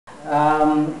There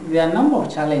are a number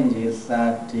of challenges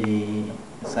that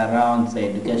surrounds the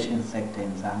education sector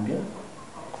in Zambia.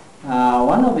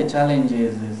 One of the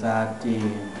challenges is that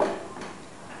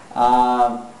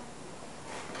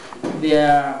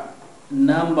there are a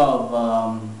number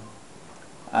of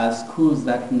schools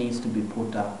that needs to be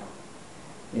put up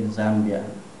in Zambia,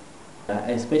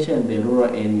 especially in the rural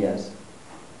areas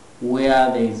where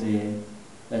there is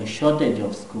a shortage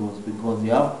of schools, because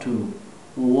you have to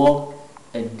walk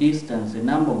a distance, a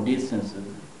number of distances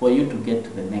for you to get to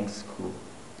the next school.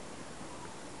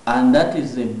 And that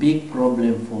is a big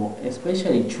problem for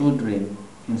especially children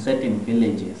in certain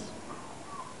villages.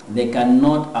 They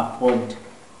cannot afford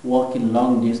walking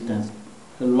long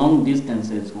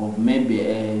distances of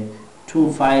maybe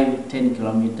 2, 5, 10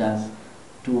 kilometers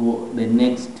to the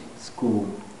next school,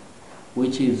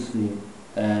 which is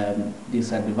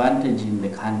disadvantage in the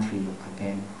country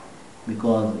again.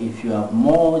 Because if you have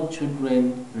more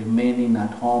children remaining at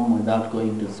home without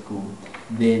going to school,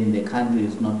 then the country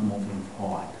is not moving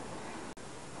forward.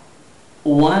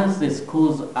 Once the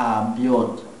schools are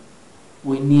built,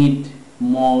 we need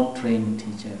more trained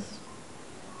teachers.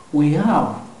 We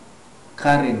have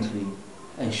currently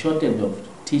a shortage of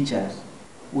teachers.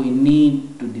 We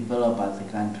need to develop as a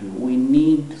country. We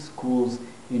need schools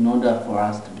in order for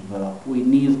us to develop. We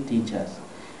need teachers.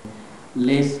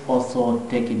 Let's also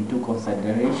take into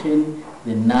consideration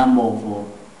the number of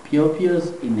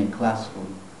pupils in a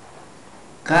classroom.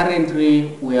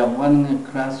 Currently, we have one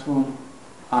classroom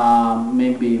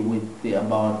maybe with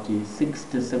about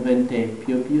 60 to 70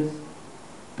 pupils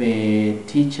per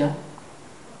teacher,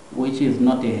 which is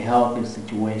not a healthy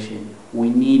situation. We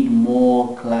need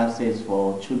more classes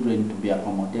for children to be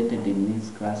accommodated in these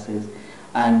classes,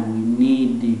 and we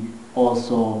need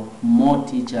also more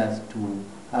teachers to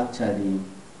actually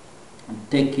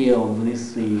take care of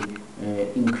this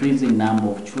increasing number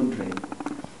of children,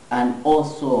 and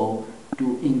also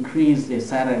to increase the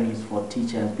salaries for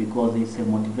teachers, because it's a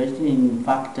motivating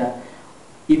factor.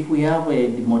 If we have a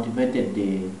demotivated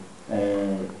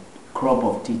crop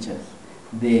of teachers,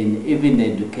 then even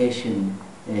the education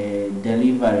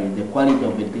delivery, the quality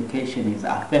of education is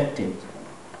affected.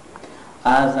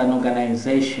 As an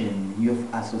organization, Youth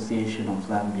Association of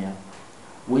Zambia,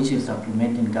 which is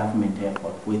supplementing government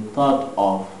effort, we thought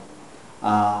of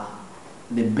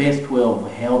the best way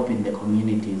of helping the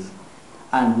communities,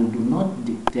 and we do not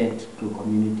dictate to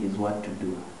communities what to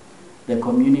do. The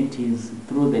communities,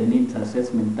 through the needs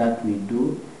assessment that we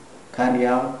do carry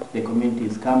out, the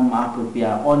communities come up with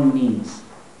their own needs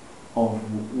of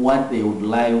what they would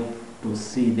like to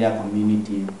see their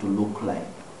community to look like.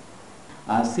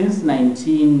 Since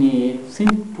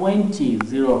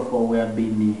 2004, we have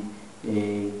been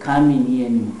coming here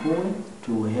in forward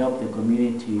to help the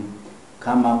community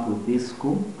come up with this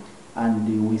school,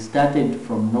 and we started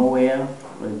from nowhere.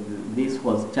 This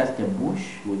was just a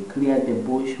bush. We cleared the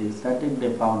bush, we started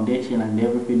the foundation and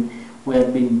everything. We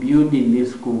have been building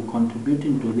this school,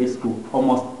 contributing to this school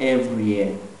almost every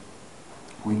year.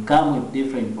 We come with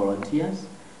different volunteers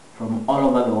from all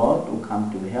over the world who come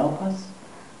to help us,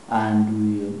 and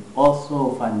we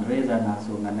also fundraise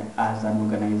as an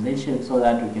organization so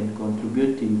that we can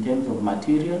contribute in terms of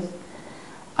materials.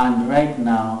 And right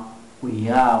now we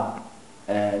have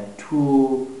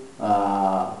 2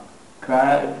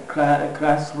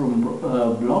 classroom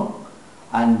block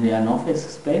and an office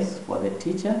space for the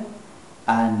teacher,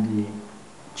 and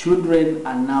children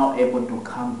are now able to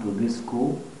come to this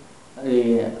school.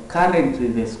 Currently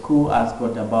the school has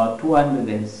got about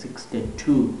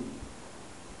 262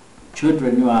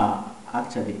 children who are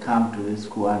actually come to this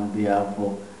school, and they are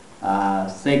for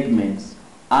segments.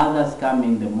 Others come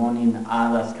in the morning,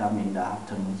 others come in the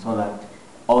afternoon, so that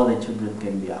all the children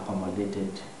can be accommodated.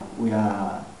 We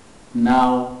are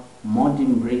now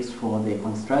molding bricks for the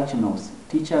construction of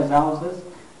teachers' houses,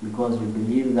 because we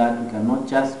believe that we cannot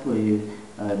just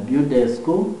build a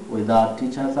school without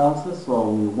teachers' houses. So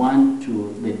we want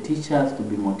the teachers to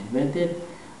be motivated.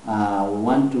 We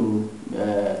want to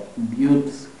build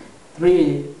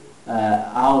 3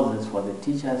 houses for the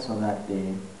teachers so that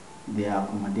they are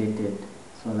accommodated,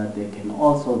 so that they can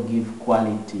also give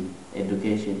quality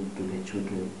education to the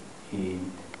children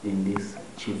in this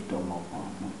chiefdom of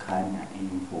Makanya in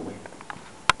Mweetwa.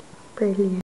 Brilliant.